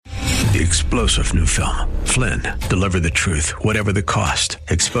The explosive new film, Flynn, deliver the truth, whatever the cost,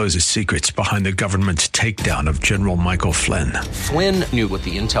 exposes secrets behind the government's takedown of General Michael Flynn. Flynn knew what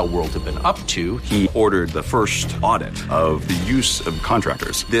the intel world had been up to. He ordered the first audit of the use of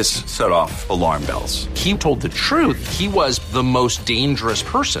contractors. This set off alarm bells. He told the truth. He was the most dangerous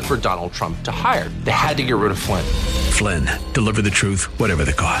person for Donald Trump to hire. They had to get rid of Flynn. Flynn, deliver the truth, whatever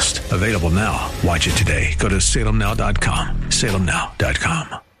the cost. Available now. Watch it today. Go to salemnow.com.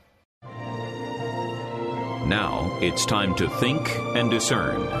 salemnow.com. Now it's time to think and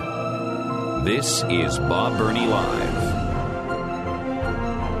discern. This is Bob Burney Live.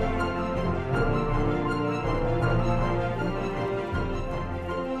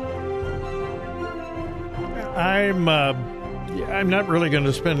 I'm not really going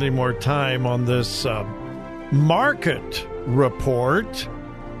to spend any more time on this market report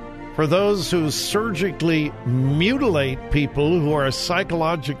for those who surgically mutilate people who are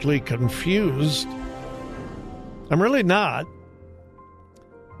psychologically confused. I'm really not,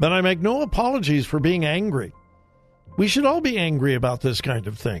 but I make no apologies for being angry. We should all be angry about this kind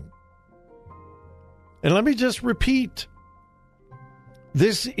of thing. And let me just repeat,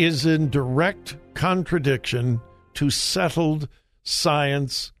 this is in direct contradiction to settled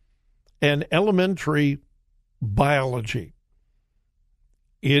science and elementary biology.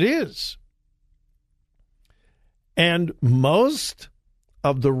 It is. And most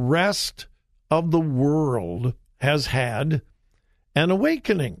of the rest of the world has had an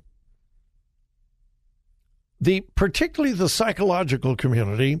awakening. Particularly the psychological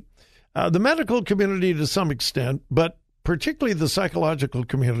community, the medical community to some extent, but particularly the psychological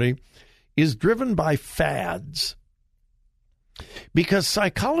community, is driven by fads. Because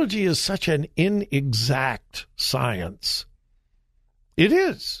psychology is such an inexact science. It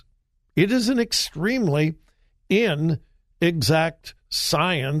is. It is an extremely inexact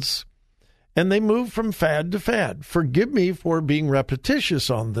science. And they move from fad to fad. Forgive me for being repetitious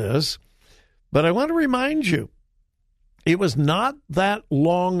on this, but I want to remind you, it was not that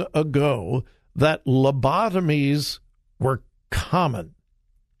long ago that lobotomies were common.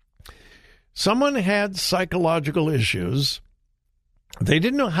 Someone had psychological issues. They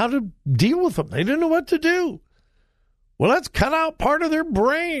didn't know how to deal with them. They didn't know what to do. Well, let's cut out part of their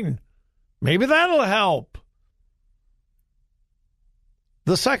brain. Maybe that'll help.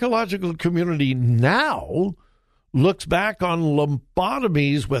 The psychological community now looks back on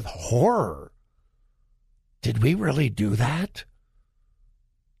lobotomies with horror. Did we really do that?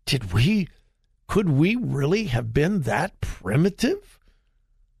 Could we really have been that primitive?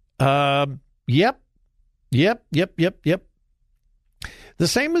 Yep. The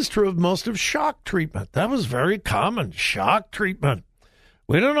same is true of most of shock treatment. That was very common, shock treatment.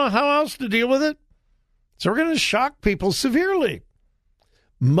 We don't know how else to deal with it, so we're going to shock people severely.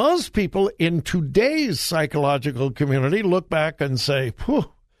 Most people in today's psychological community look back and say,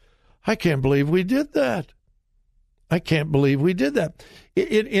 I can't believe we did that. I can't believe we did that.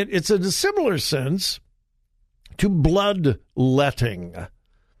 It's in a similar sense to bloodletting.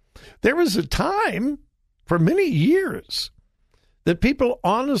 There was a time for many years that people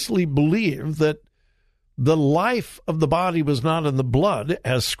honestly believed that the life of the body was not in the blood,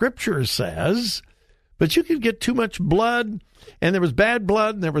 as Scripture says, but you could get too much blood, and there was bad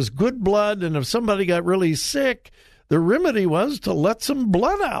blood, and there was good blood, and if somebody got really sick, the remedy was to let some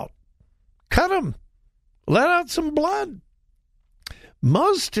blood out. Cut them. Let out some blood.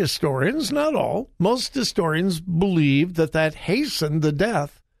 Most historians, not all, most historians believe that hastened the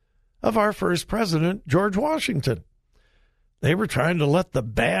death of our first president, George Washington. They were trying to let the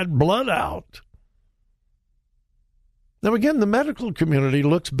bad blood out. Now, again, the medical community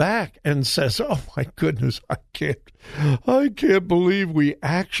looks back and says, oh, my goodness, I can't believe we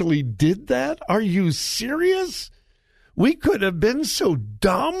actually did that. Are you serious? We could have been so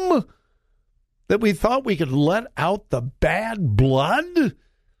dumb that we thought we could let out the bad blood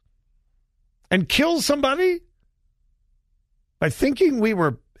and kill somebody by thinking we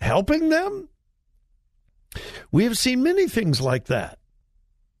were helping them? We have seen many things like that.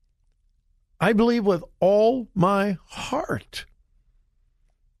 I believe with all my heart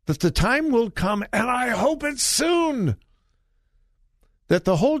that the time will come, and I hope it's soon, that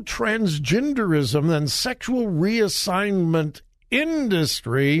the whole transgenderism and sexual reassignment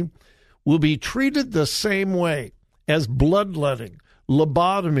industry will be treated the same way as bloodletting,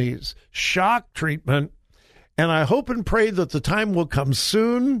 lobotomies, shock treatment. And I hope and pray that the time will come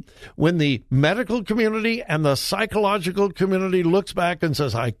soon when the medical community and the psychological community looks back and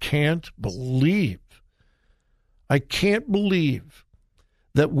says, I can't believe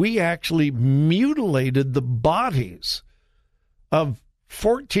that we actually mutilated the bodies of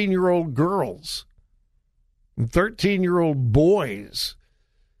 14-year-old girls and 13-year-old boys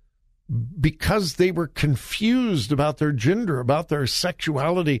because they were confused about their gender, about their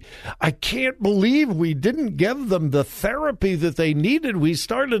sexuality. I can't believe we didn't give them the therapy that they needed. We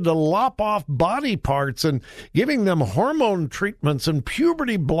started to lop off body parts and giving them hormone treatments and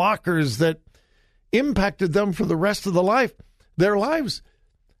puberty blockers that impacted them for the rest of their lives.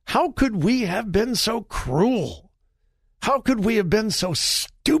 How could we have been so cruel? How could we have been so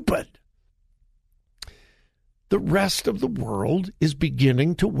stupid? The rest of the world is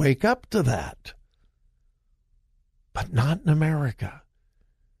beginning to wake up to that. But not in America.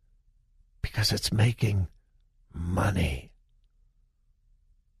 Because it's making money.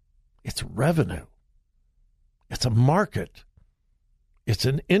 It's revenue. It's a market. It's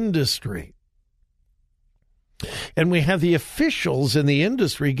an industry. And we have the officials in the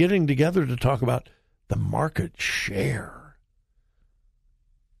industry getting together to talk about the market share.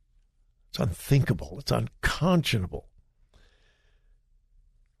 It's unthinkable. It's unconscionable.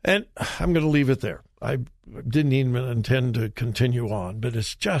 And I'm going to leave it there. I didn't even intend to continue on, but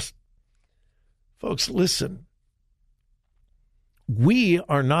it's just, folks, listen. We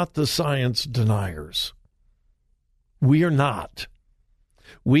are not the science deniers. We are not.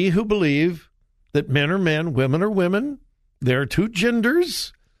 We who believe that men are men, women are women, there are two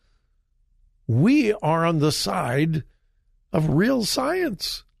genders, we are on the side of real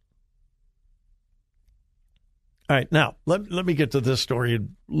science. All right, now, let me get to this story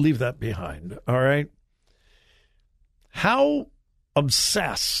and leave that behind, all right? How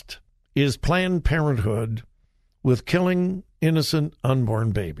obsessed is Planned Parenthood with killing innocent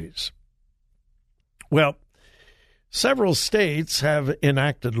unborn babies? Well, several states have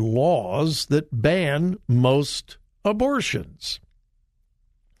enacted laws that ban most abortions.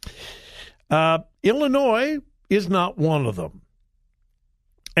 Illinois is not one of them.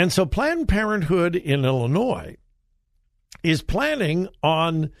 And so Planned Parenthood in Illinois is planning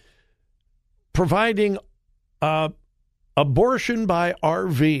on providing abortion by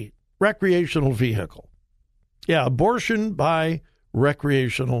RV, recreational vehicle. Yeah, abortion by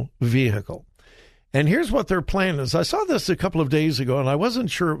recreational vehicle. And here's what their plan is. I saw this a couple of days ago, and I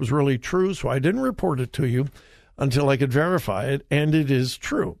wasn't sure it was really true, so I didn't report it to you until I could verify it, and it is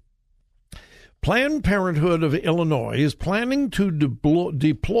true. Planned Parenthood of Illinois is planning to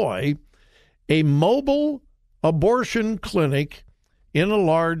deploy a mobile abortion clinic in a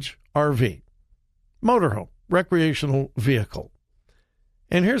large RV, motorhome, recreational vehicle.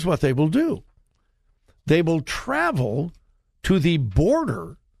 And here's what they will do. They will travel to the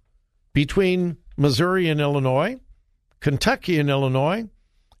border between Missouri and Illinois, Kentucky and Illinois,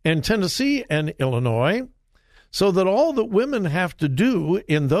 and Tennessee and Illinois, so that all that women have to do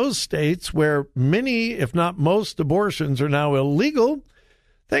in those states where many, if not most, abortions are now illegal,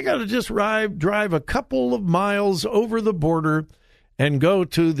 they got to just drive a couple of miles over the border and go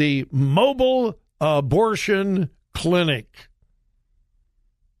to the mobile abortion clinic.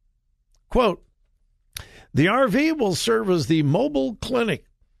 Quote, the RV will serve as the mobile clinic.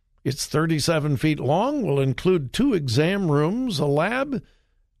 It's 37 feet long, will include 2 exam rooms, a lab,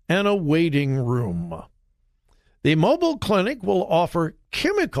 and a waiting room. The mobile clinic will offer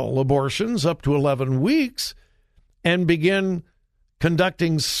chemical abortions up to 11 weeks and begin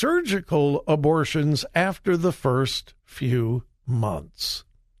conducting surgical abortions after the first few months.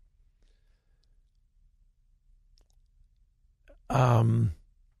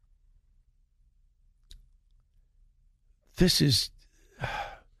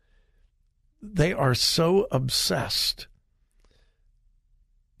 They are so obsessed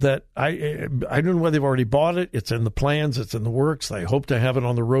that I don't know whether they've already bought it. It's in the plans. It's in the works. They hope to have it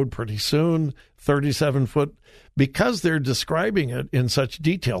on the road pretty soon. 37 foot, because they're describing it in such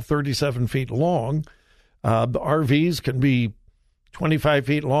detail, 37 feet long. The RVs can be 25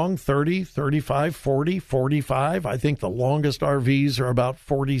 feet long, 30, 35, 40, 45. I think the longest RVs are about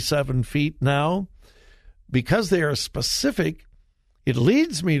 47 feet now. Because they are specific, it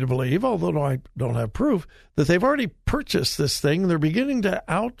leads me to believe, although I don't have proof, that they've already purchased this thing. They're beginning to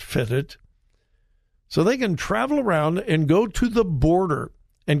outfit it so they can travel around and go to the border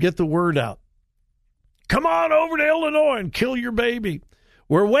and get the word out. Come on over to Illinois and kill your baby.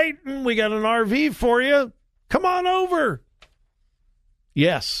 We're waiting. We got an RV for you. Come on over.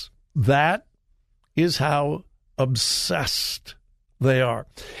 Yes, that is how obsessed they are.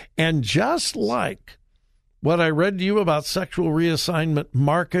 And just like what I read to you about sexual reassignment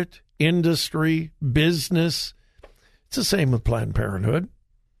market, industry, business, it's the same with Planned Parenthood.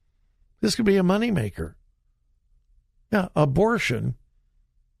 This could be a moneymaker. Now, abortion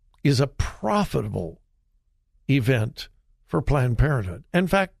is a profitable event for Planned Parenthood. In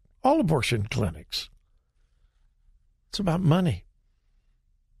fact, all abortion clinics. It's about money.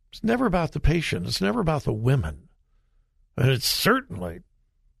 It's never about the patient. It's never about the women. And it certainly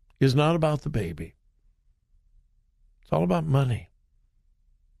is not about the baby. It's all about money.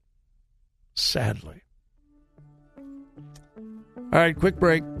 Sadly. All right, quick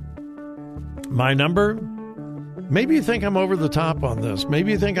break. My number? Maybe you think I'm over the top on this.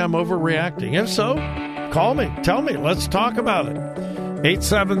 Maybe you think I'm overreacting. If so, call me. Tell me. Let's talk about it.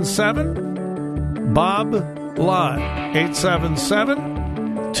 877-BOB-LIVE.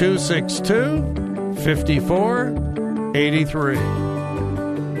 877-262-5483.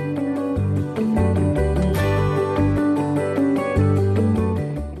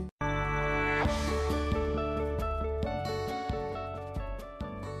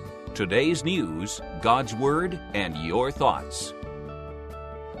 Today's news, God's Word, and your thoughts.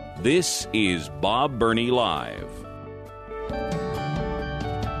 This is Bob Burney Live.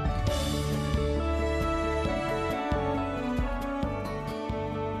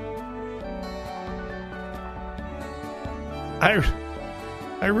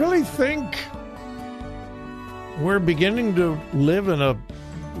 I really think we're beginning to live in a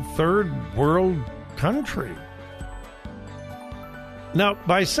third world country. Now,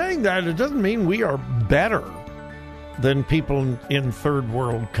 by saying that, it doesn't mean we are better than people in third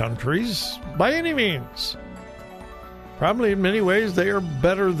world countries by any means. Probably in many ways they are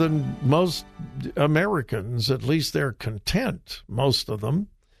better than most Americans. At least they're content, most of them.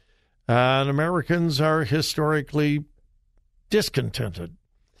 And Americans are historically discontented.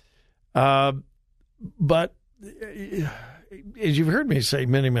 But as you've heard me say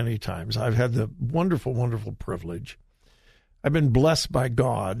many, many times, I've had the wonderful, wonderful privilege. I've been blessed by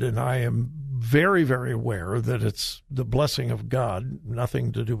God, and I am very, very aware that it's the blessing of God,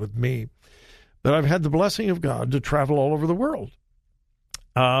 nothing to do with me. But I've had the blessing of God to travel all over the world.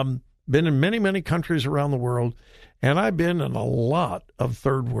 Been in many, many countries around the world, and I've been in a lot of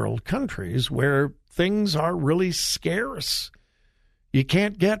third world countries where things are really scarce. You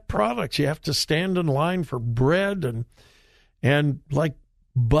can't get products. You have to stand in line for bread and like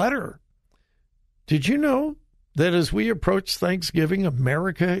butter. Did you know that as we approach Thanksgiving,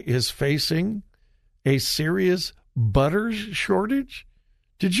 America is facing a serious butter shortage?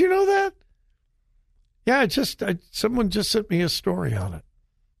 Did you know that? Yeah, someone just sent me a story on it.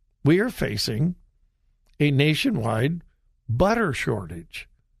 We are facing a nationwide butter shortage.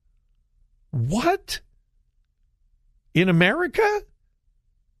 What? In America?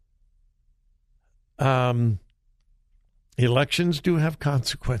 Elections do have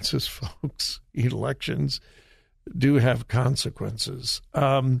consequences, folks. Elections do have consequences.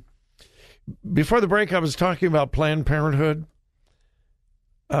 Before the break, I was talking about Planned Parenthood.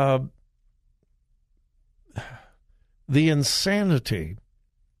 The insanity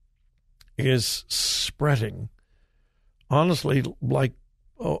is spreading, honestly, like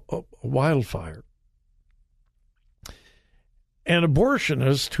a wildfire. An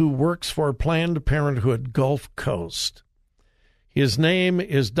abortionist who works for Planned Parenthood Gulf Coast. His name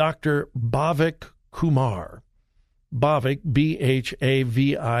is Dr. Bhavik Kumar. Bhavik,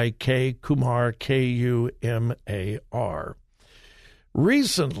 B-H-A-V-I-K, Kumar, K-U-M-A-R.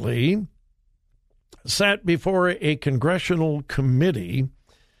 Recently sat before a congressional committee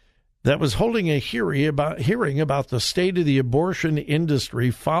that was holding a hearing about the state of the abortion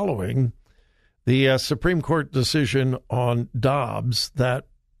industry following the Supreme Court decision on Dobbs that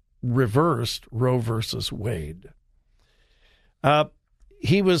reversed Roe versus Wade.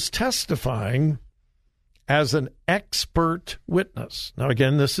 He was testifying as an expert witness. Now,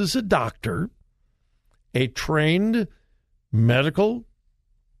 again, this is a doctor, a trained medical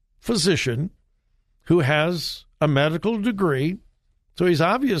physician who has a medical degree. So he's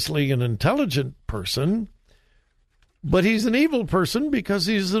obviously an intelligent person, but he's an evil person because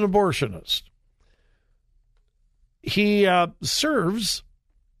he's an abortionist. He serves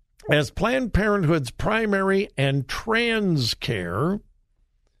as Planned Parenthood's primary and trans care.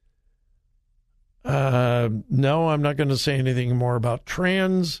 No, I'm not going to say anything more about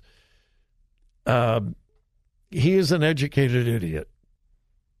trans. He is an educated idiot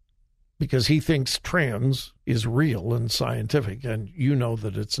because he thinks trans is real and scientific, and you know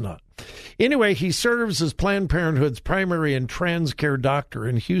that it's not. Anyway, he serves as Planned Parenthood's primary and trans care doctor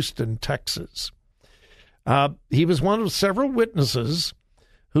in Houston, Texas. He was one of several witnesses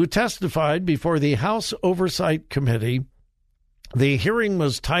who testified before the House Oversight Committee. The hearing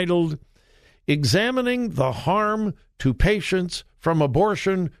was titled, Examining the Harm to Patients from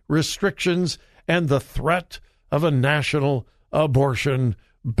Abortion Restrictions and the Threat of a National Abortion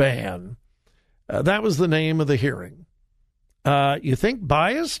Ban. That was the name of the hearing. You think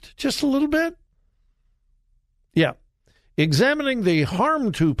biased just a little bit? Yeah. Examining the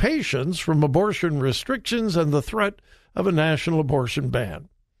harm to patients from abortion restrictions and the threat of a national abortion ban.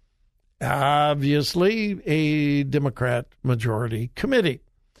 Obviously, a Democrat majority committee.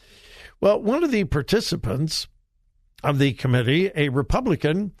 Well, one of the participants of the committee, a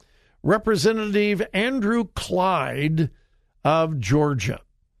Republican, Representative Andrew Clyde of Georgia.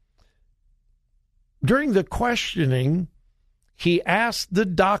 During the questioning, he asked the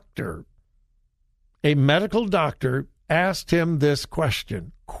doctor, a medical doctor, asked him this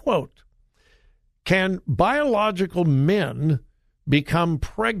question, quote, "Can biological men become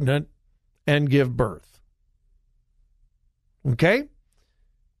pregnant and give birth?" Okay?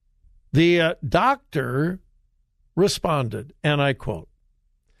 The doctor responded, and I quote,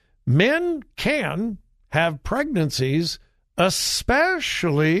 "Men can have pregnancies,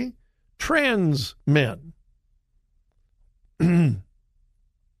 especially trans men."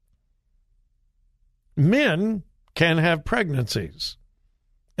 Men can have pregnancies,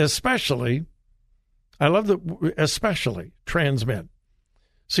 especially, I love the especially trans men.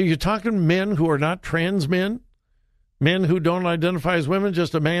 So you're talking men who are not trans men? Men who don't identify as women,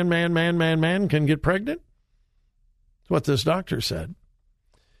 just a man can get pregnant? That's what this doctor said.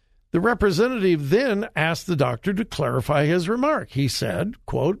 The representative then asked the doctor to clarify his remark. He said,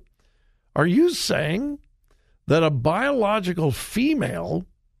 quote, "Are you saying that a biological female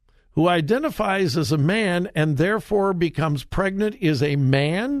who identifies as a man and therefore becomes pregnant is a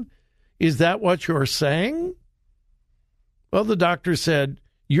man? Is that what you're saying?" Well, the doctor said,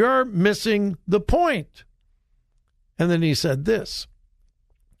 "You're missing the point." And then he said this,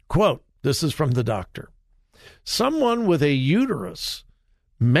 quote, this is from the doctor, "Someone with a uterus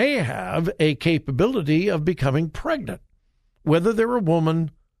may have a capability of becoming pregnant, whether they're a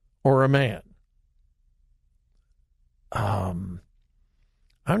woman or a man."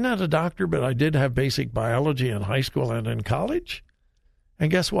 I'm not a doctor, but I did have basic biology in high school and in college. And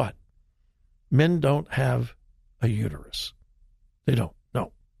guess what? Men don't have a uterus. They don't.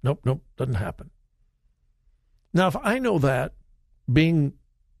 Nope, doesn't happen. Now, if I know that, being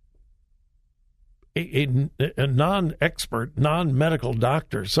a non-expert, non-medical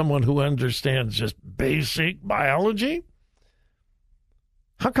doctor, someone who understands just basic biology,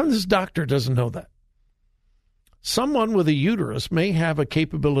 how come this doctor doesn't know that? Someone with a uterus may have a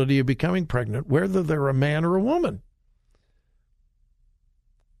capability of becoming pregnant, whether they're a man or a woman.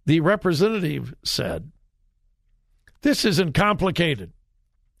 The representative said, "This isn't complicated.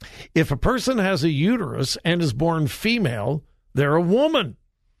 If a person has a uterus and is born female, they're a woman.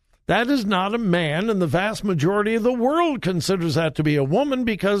 That is not a man, and the vast majority of the world considers that to be a woman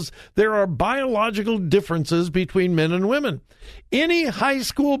because there are biological differences between men and women. Any high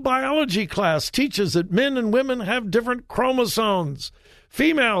school biology class teaches that men and women have different chromosomes.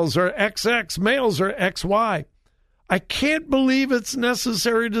 Females are XX, males are XY. I can't believe it's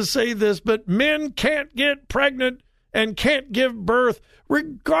necessary to say this, but men can't get pregnant and can't give birth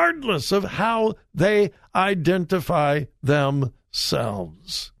regardless of how they identify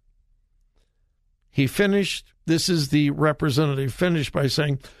themselves." He finished, this is the representative, finished by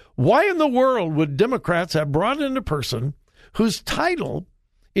saying, "Why in the world would Democrats have brought in a person whose title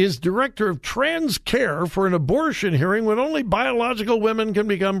is Director of Trans Care for an abortion hearing when only biological women can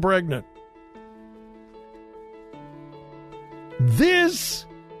become pregnant?" This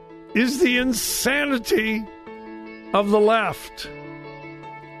is the insanity of the left.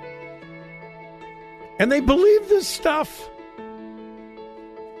 And they believe this stuff.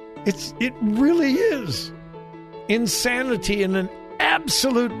 It really is insanity and an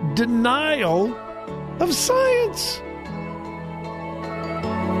absolute denial of science.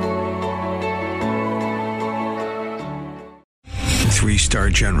 Three-star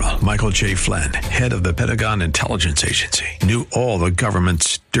General Michael J. Flynn, head of the Pentagon Intelligence Agency, knew all the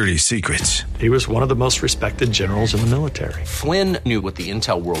government's dirty secrets. He was one of the most respected generals in the military. Flynn knew what the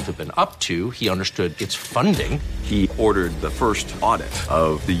intel world had been up to. He understood its funding. He ordered the first audit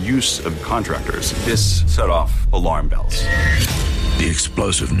of the use of contractors. This set off alarm bells. The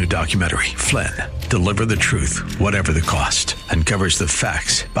explosive new documentary, Flynn, Deliver the Truth, Whatever the Cost, uncovers the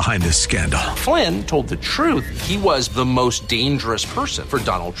facts behind this scandal. Flynn told the truth. He was the most dangerous person for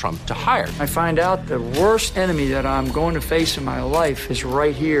Donald Trump to hire. I find out the worst enemy that I'm going to face in my life is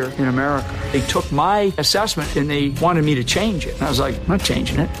right here in America. They took my assessment and they wanted me to change it. And I was like, I'm not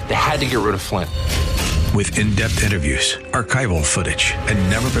changing it. They had to get rid of Flynn. With in-depth interviews, archival footage, and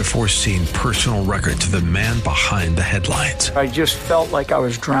never-before-seen personal records of the man behind the headlines. I just felt like I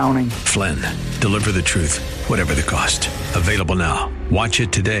was drowning. Flynn, Deliver the Truth, Whatever the Cost. Available now. Watch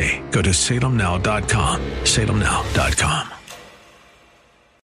it today. Go to salemnow.com. salemnow.com.